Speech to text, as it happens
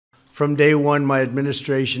From day one, my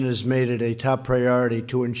administration has made it a top priority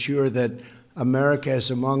to ensure that America is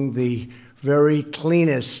among the very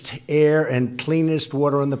cleanest air and cleanest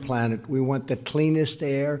water on the planet. We want the cleanest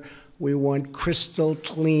air. We want crystal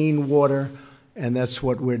clean water, and that's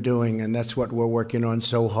what we're doing, and that's what we're working on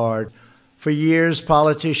so hard. For years,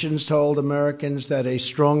 politicians told Americans that a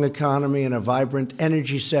strong economy and a vibrant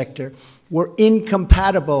energy sector were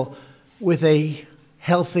incompatible with a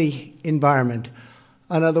healthy environment.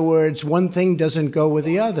 In other words, one thing doesn't go with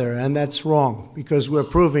the other, and that's wrong, because we're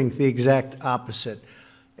proving the exact opposite.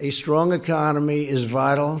 A strong economy is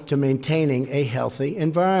vital to maintaining a healthy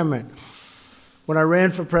environment. When I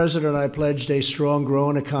ran for president, I pledged a strong,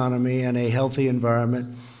 growing economy and a healthy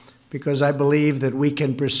environment because I believe that we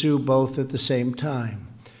can pursue both at the same time.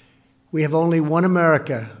 We have only one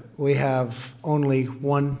America. We have only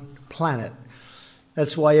one planet.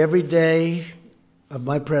 That's why every day of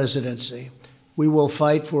my presidency, we will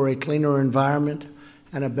fight for a cleaner environment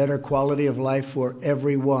and a better quality of life for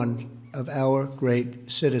every one of our great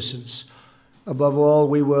citizens. Above all,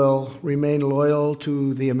 we will remain loyal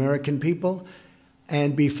to the American people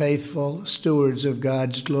and be faithful stewards of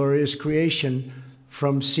God's glorious creation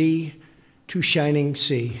from sea to shining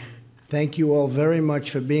sea. Thank you all very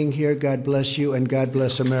much for being here. God bless you, and God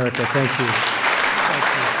bless America. Thank you.